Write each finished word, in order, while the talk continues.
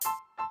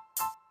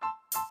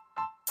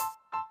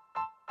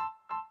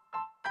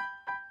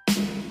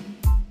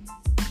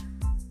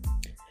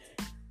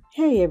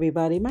Hey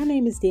everybody, my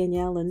name is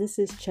Danielle and this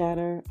is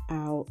Chatter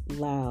Out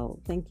Loud.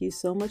 Thank you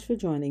so much for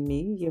joining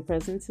me. Your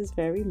presence is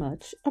very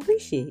much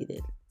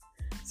appreciated.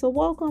 So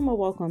welcome or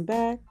welcome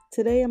back.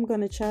 Today I'm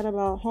going to chat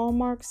about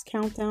Hallmark's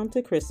Countdown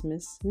to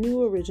Christmas,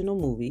 new original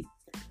movie,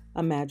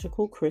 A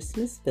Magical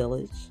Christmas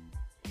Village.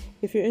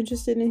 If you're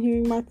interested in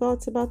hearing my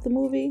thoughts about the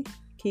movie,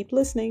 keep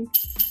listening.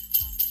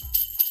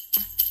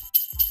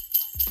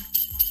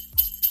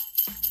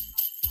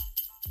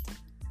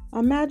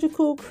 A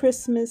Magical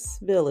Christmas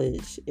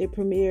Village. It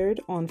premiered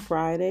on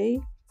Friday,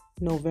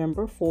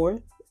 November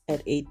 4th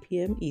at 8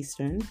 p.m.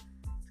 Eastern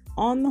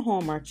on the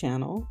Hallmark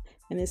Channel,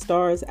 and it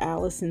stars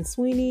Alison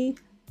Sweeney,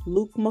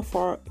 Luke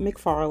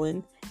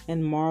McFarlane,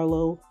 and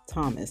Marlo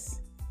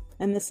Thomas.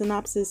 And the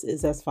synopsis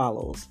is as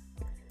follows.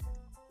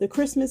 The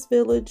Christmas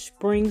Village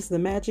brings the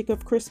magic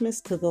of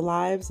Christmas to the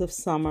lives of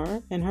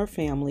Summer and her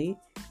family,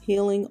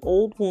 healing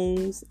old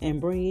wounds and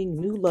bringing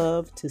new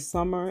love to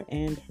Summer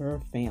and her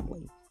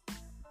family.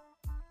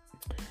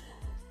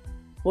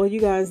 Well,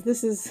 you guys,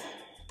 this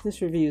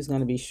review is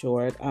going to be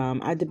short.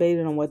 I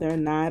debated on whether or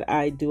not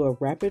I do a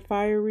rapid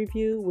fire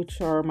review,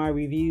 which are my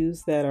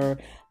reviews that are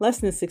less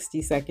than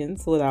 60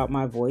 seconds without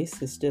my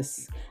voice. It's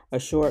just a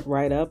short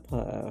write-up,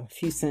 a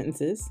few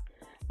sentences.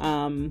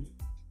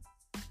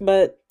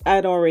 But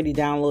I'd already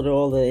downloaded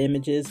all the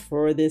images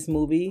for this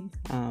movie,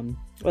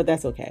 but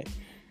that's okay.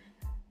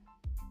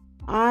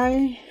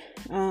 I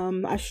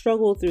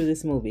struggled through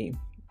this movie.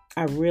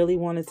 I really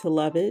wanted to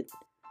love it.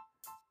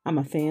 I'm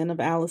a fan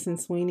of Alison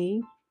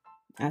Sweeney.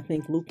 I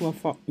think Luke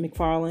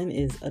McFarlane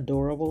is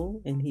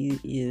adorable, and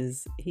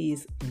he's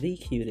the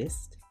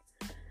cutest.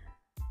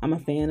 I'm a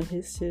fan of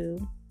his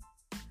too.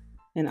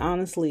 And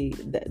honestly,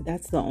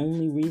 that's the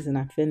only reason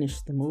I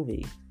finished the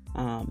movie.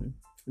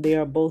 They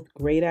are both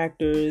great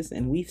actors,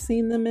 and we've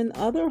seen them in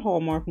other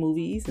Hallmark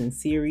movies and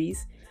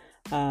series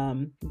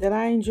that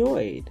I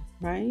enjoyed,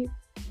 right?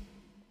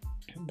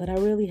 But I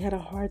really had a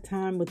hard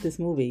time with this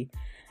movie.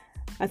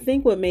 I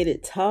think what made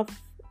it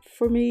tough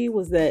for me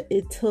was that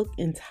it took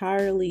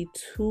entirely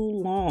too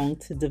long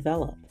to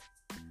develop.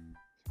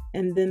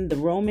 And then the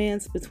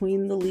romance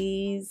between the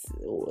leads,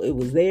 it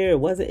was there,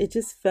 it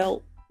just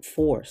felt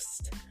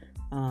forced.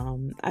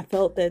 I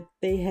felt that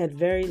they had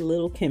very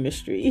little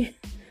chemistry.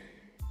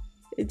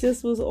 It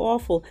just was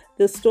awful.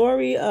 The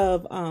story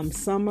of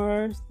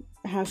Summer,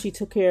 how she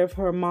took care of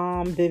her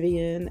mom,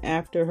 Vivian,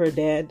 after her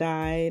dad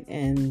died,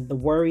 and the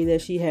worry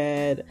that she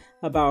had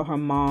about her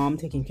mom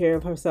taking care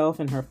of herself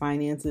and her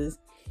finances.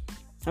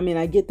 I mean,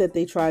 I get that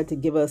they tried to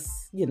give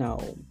us,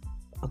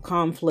 a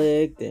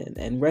conflict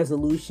and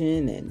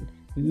resolution and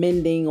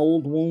mending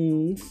old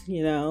wounds,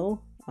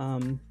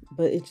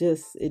 but it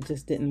just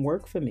didn't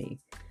work for me.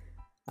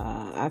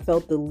 I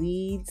felt the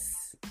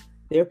leads,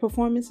 their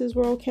performances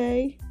were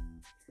okay.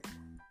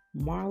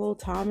 Marlo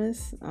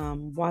Thomas,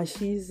 while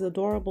she's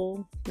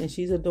adorable and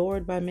she's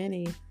adored by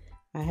many,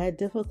 I had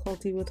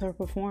difficulty with her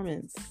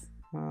performance.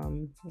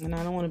 And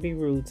I don't want to be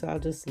rude, so I'll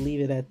just leave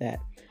it at that.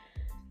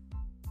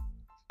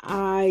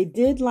 I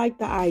did like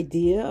the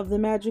idea of the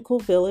magical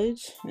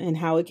village and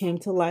how it came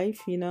to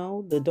life,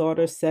 the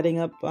daughter setting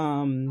up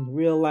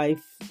real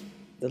life,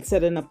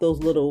 setting up those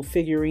little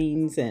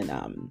figurines and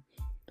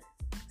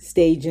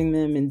staging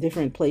them in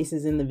different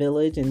places in the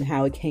village and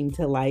how it came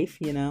to life,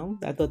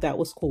 I thought that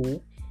was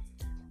cool.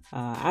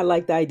 I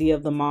like the idea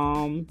of the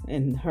mom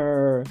and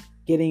her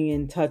getting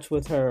in touch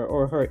with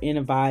her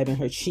inner vibe and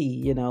her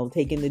chi,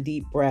 taking the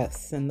deep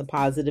breaths and the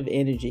positive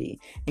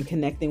energy and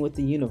connecting with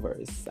the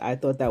universe. I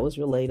thought that was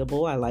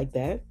relatable. I like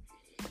that.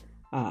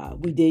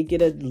 We did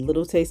get a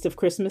little taste of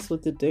Christmas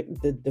with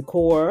the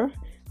decor,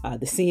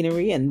 the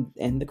scenery and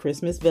the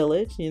Christmas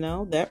village.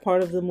 That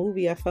part of the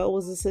movie I felt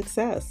was a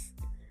success.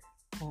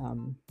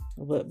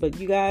 But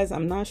you guys,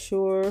 I'm not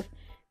sure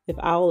if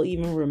I will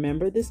even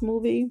remember this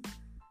movie.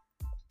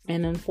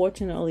 And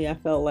unfortunately, I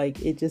felt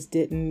like it just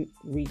didn't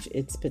reach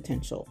its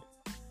potential.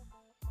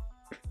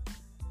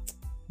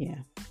 Yeah.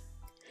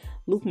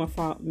 Luke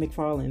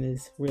McFarlane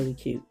is really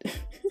cute.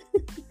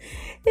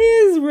 He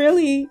is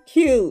really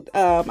cute.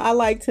 I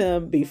liked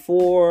him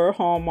before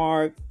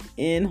Hallmark,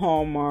 in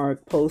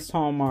Hallmark, post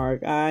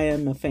Hallmark. I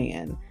am a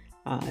fan.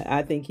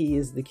 I think he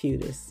is the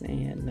cutest.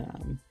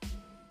 And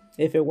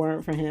if it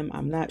weren't for him,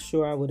 I'm not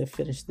sure I would have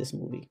finished this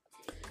movie.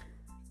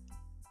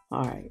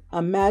 All right.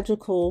 A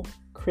Magical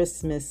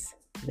Christmas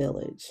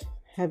Village.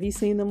 Have you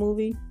seen the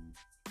movie?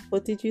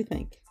 What did you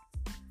think?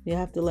 You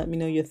have to let me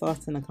know your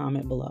thoughts in a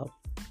comment below.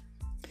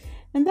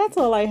 And that's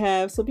all I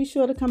have. So be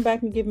sure to come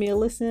back and give me a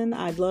listen.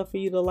 I'd love for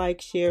you to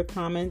like, share,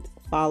 comment,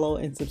 follow,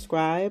 and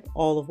subscribe,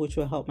 all of which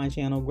will help my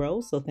channel grow.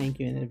 So thank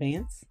you in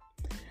advance.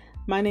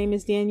 My name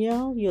is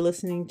Danielle. You're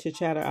listening to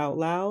Chatter Out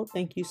Loud.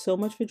 Thank you so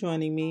much for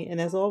joining me. And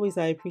as always,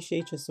 I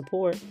appreciate your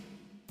support.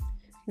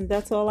 And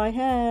that's all I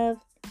have.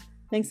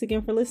 Thanks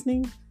again for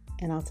listening,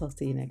 and I'll talk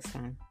to you next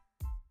time.